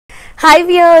Hi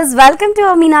viewers, welcome to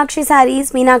our MEENAKSHI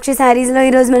Sarees. MEENAKSHI Sarees lo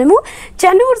ee roju manamu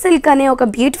Chenoor silk ane oka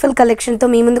beautiful collection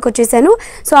tho mee munduku vachesanu.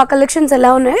 So aa collections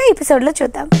ela unnayo episode lo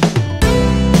chuddam.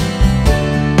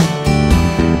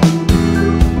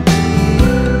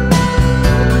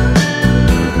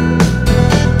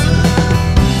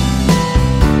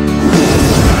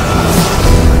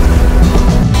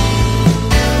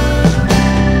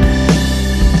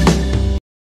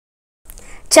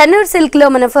 Chenoor silk lo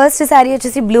mana first saree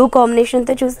vachesi blue combination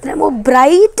tho chustunnamo,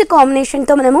 bright combination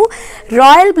tho manamu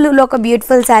royal blue lo oka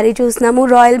beautiful saree chustunnamo.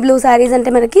 Royal blue sarees ante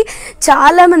manaki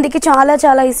chaala mandiki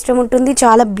chaala ishtam untundi,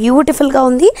 chaala beautiful ga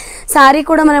undi. Saree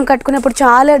kuda manam kattukunnappudu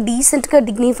chaala decent ga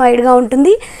dignified ga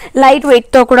untundi, light weight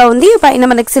tho kuda undi.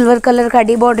 Paina manaki silver color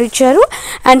kadi border icharu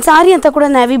and saree anta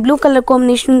kuda navy blue color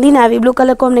combination undi. Navy blue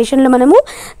color combination lo manamu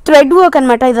thread work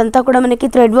anamata, idantha kuda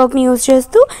manaki thread work ni use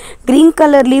chestu green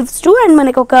color leaves too and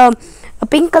manaki ఒక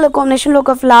pink colour combination లో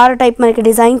ఒక flower type మనకి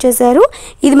design చేశారు.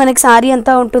 ఇది మనకి sorry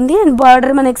అంతా ఉంటుంది and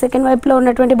border మనకి సెకండ్ వైపు లో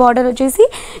ఉన్నటువంటి బార్డర్ వచ్చేసి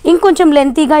ఇంకొంచెం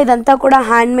లెంతీగా, ఇదంతా కూడా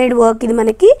హ్యాండ్ మేడ్ వర్క్ ఇది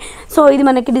మనకి. సో ఇది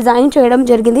మనకి డిజైన్ చేయడం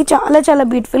జరిగింది, చాలా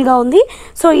బ్యూటిఫుల్ గా ఉంది.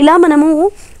 సో ఇలా మనము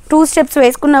 2 స్టెప్స్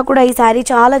వేసుకున్నా కూడా ఈ సారీ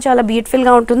చాలా బ్యూటిఫుల్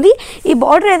గా ఉంటుంది. ఈ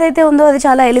బార్డర్ ఏదైతే ఉందో అది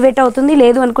చాలా ఎలివేట్ అవుతుంది,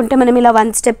 లేదు అనుకుంటే మనం ఇలా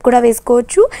 1 స్టెప్ కూడా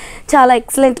వేసుకోవచ్చు, చాలా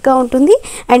ఎక్సలెంట్ గా ఉంటుంది.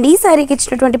 అండ్ ఈ సారీకి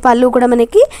ఇచ్చినటువంటి పళ్ళు కూడా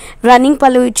మనకి రన్నింగ్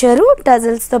పళ్ళు ఇచ్చారు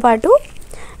టజల్స్ తో పాటు.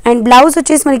 అండ్ బ్లౌజ్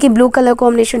వచ్చేసి మనకి బ్లూ కలర్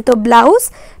కాంబినేషన్ తో బ్లౌజ్,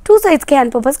 2 సైడ్స్ కి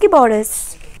హ్యాండ్ పర్పస్ కి బార్డర్స్.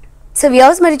 సో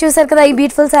వ్యూవర్స్ మరి చూసారు కదా, ఈ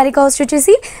బ్యూటిఫుల్ సారీ కాస్ట్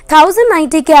వచ్చేసి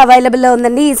 1090కి అవైలబుల్లో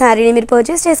ఉందండి. ఈ సారీని మీరు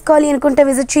పర్చేస్ చేసుకోవాలి అనుకుంటే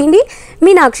విజిట్ చేయండి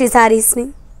మీనాక్షి సారీస్ని.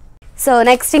 సో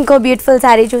నెక్స్ట్ ఇంకో బ్యూటిఫుల్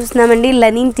శారీ చూస్తున్నామండి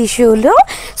లెనిన్ టిష్యూలో.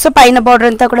 సో పైన బార్డర్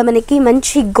అంతా కూడా మనకి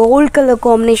మంచి గోల్డ్ కలర్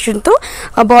కాంబినేషన్తో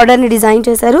బార్డర్ని డిజైన్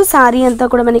చేశారు. శారీ అంతా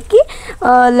కూడా మనకి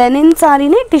లెనిన్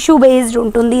శారీనే టిష్యూ బేస్డ్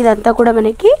ఉంటుంది. ఇదంతా కూడా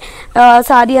మనకి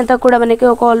శారీ అంతా కూడా మనకి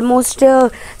ఒక ఆల్మోస్ట్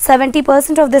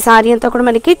 70% ఆఫ్ ద శారీ అంతా కూడా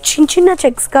మనకి చిన్న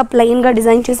చెక్స్గా ప్లెయిన్గా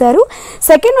డిజైన్ చేశారు.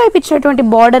 సెకండ్ వైపు ఇచ్చినటువంటి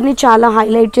బార్డర్ని చాలా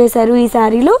హైలైట్ చేశారు ఈ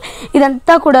శారీలో.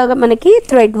 ఇదంతా కూడా మనకి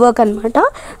థ్రెడ్ వర్క్ అనమాట.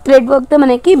 థ్రెడ్ వర్క్తో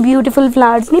మనకి beautiful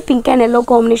ఫ్లవర్స్ని pink and yellow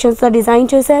కాంబినేషన్స్తో design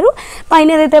చేశారు. పైన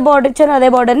ఏదైతే బార్డర్ ఇచ్చారో అదే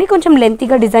బార్డర్ని కొంచెం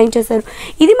లెంతీగా డిజైన్ చేశారు.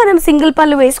 ఇది మనం సింగిల్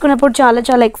పళ్ళు వేసుకున్నప్పుడు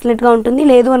చాలా ఎక్సలెంట్గా ఉంటుంది.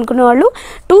 లేదు అనుకున్న వాళ్ళు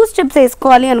 2 స్టెప్స్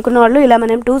వేసుకోవాలి అనుకున్న వాళ్ళు ఇలా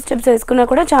మనం 2 స్టెప్స్ వేసుకున్నా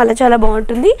కూడా చాలా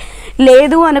బాగుంటుంది.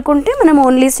 లేదు అనుకుంటే మనం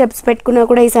ఓన్లీ స్టెప్స్ పెట్టుకున్నా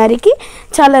కూడా ఈ శారీకి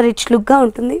చాలా రిచ్ లుక్గా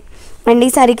ఉంటుంది. అండ్ ఈ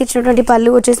శారీకి ఇచ్చినటువంటి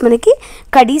పళ్ళు వచ్చేసి మనకి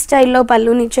కడీ స్టైల్లో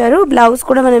పళ్ళుని ఇచ్చారు. బ్లౌజ్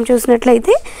కూడా మనం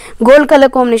చూసినట్లయితే గోల్డ్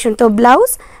కలర్ కాంబినేషన్తో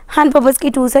బ్లౌజ్, హ్యాండ్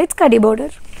పర్పస్కి 2 sides khadi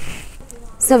border.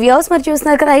 So viewers మరి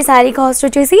చూస్తున్నారు కదా, ఈ శారీ కాస్ట్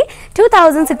వచ్చేసి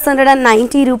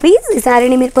 2690 రూపీస్. ఈ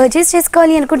శారీని మీరు పర్చేస్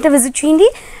చేసుకోవాలి అనుకుంటే విజిట్ చేయండి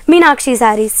మీనాక్షి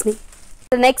శారీస్ని.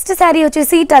 నెక్స్ట్ శారీ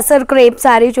వచ్చేసి టసర్ క్రేప్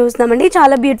శారీ చూస్తున్నామండి.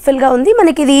 చాలా బ్యూటిఫుల్గా ఉంది.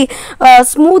 మనకి ఇది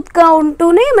స్మూత్గా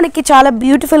ఉంటూనే మనకి చాలా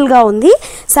బ్యూటిఫుల్గా ఉంది.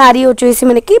 శారీ వచ్చేసి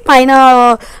మనకి పైన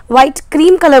వైట్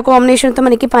క్రీమ్ కలర్ కాంబినేషన్తో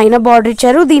మనకి పైన బార్డర్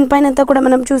ఇచ్చారు. దీనిపైన అంతా కూడా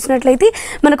మనం చూసినట్లయితే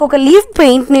మనకు ఒక లీఫ్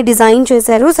పెయింట్ని డిజైన్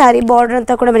చేశారు. శారీ బార్డర్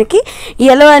అంతా కూడా మనకి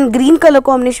ఎల్లో అండ్ గ్రీన్ కలర్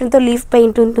కాంబినేషన్తో లీఫ్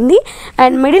పెయింట్ ఉంటుంది.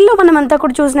 అండ్ మిడిల్లో మనం అంతా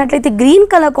కూడా చూసినట్లయితే గ్రీన్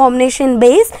కలర్ కాంబినేషన్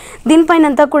బేస్, దీనిపైన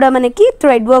అంతా కూడా మనకి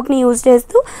థ్రెడ్ వర్క్ని యూజ్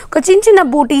చేస్తూ ఒక చిన్న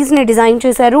బూటీస్ని డిజైన్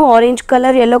చేశారు. ఆరెంజ్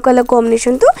కలర్, ఎల్లో కలర్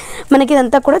కాంబినేషన్తో మనకి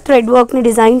ఇదంతా కూడా థ్రెడ్ వర్క్ని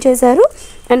డిజైన్ చేశారు.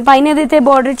 అండ్ పైన ఏదైతే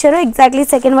బార్డర్ ఇచ్చారో ఎగ్జాక్ట్లీ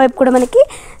సెకండ్ వైపు కూడా మనకి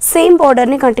సేమ్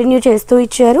బార్డర్ని కంటిన్యూ చేస్తూ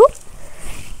ఇచ్చారు.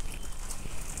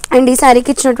 అండ్ ఈ శారీకి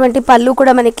ఇచ్చినటువంటి పళ్ళు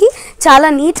కూడా మనకి చాలా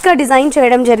నీట్గా డిజైన్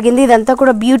చేయడం జరిగింది. ఇదంతా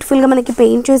కూడా బ్యూటిఫుల్గా మనకి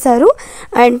పెయింట్ చేశారు.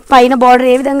 అండ్ పైన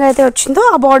బార్డర్ ఏ విధంగా అయితే వచ్చిందో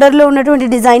ఆ బార్డర్లో ఉన్నటువంటి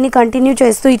డిజైన్ని కంటిన్యూ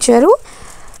చేస్తూ ఇచ్చారు.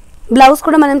 బ్లౌజ్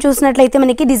కూడా మనం చూసినట్లయితే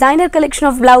మనకి డిజైనర్ కలెక్షన్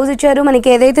ఆఫ్ బ్లౌజ్ ఇచ్చారు. మనకి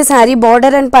ఏదైతే శారీ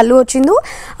బార్డర్ అండ్ పళ్ళు వచ్చిందో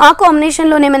ఆ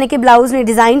కాంబినేషన్లోనే మనకి బ్లౌజ్ని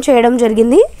డిజైన్ చేయడం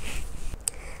జరిగింది.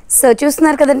 సో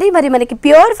చూస్తున్నారు కదండి, మరి మనకి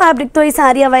ప్యూర్ ఫ్యాబ్రిక్తో ఈ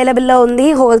శారీ అవైలబుల్లో ఉంది.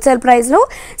 హోల్సేల్ ప్రైస్లో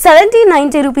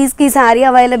 1790 రూపీస్కి ఈ శారీ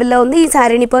అవైలబుల్లో ఉంది. ఈ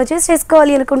శారీని పర్చేస్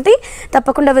చేసుకోవాలి అనుకుంటే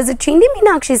తప్పకుండా విజిట్ చేయండి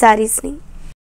మీనాక్షి శారీస్ని.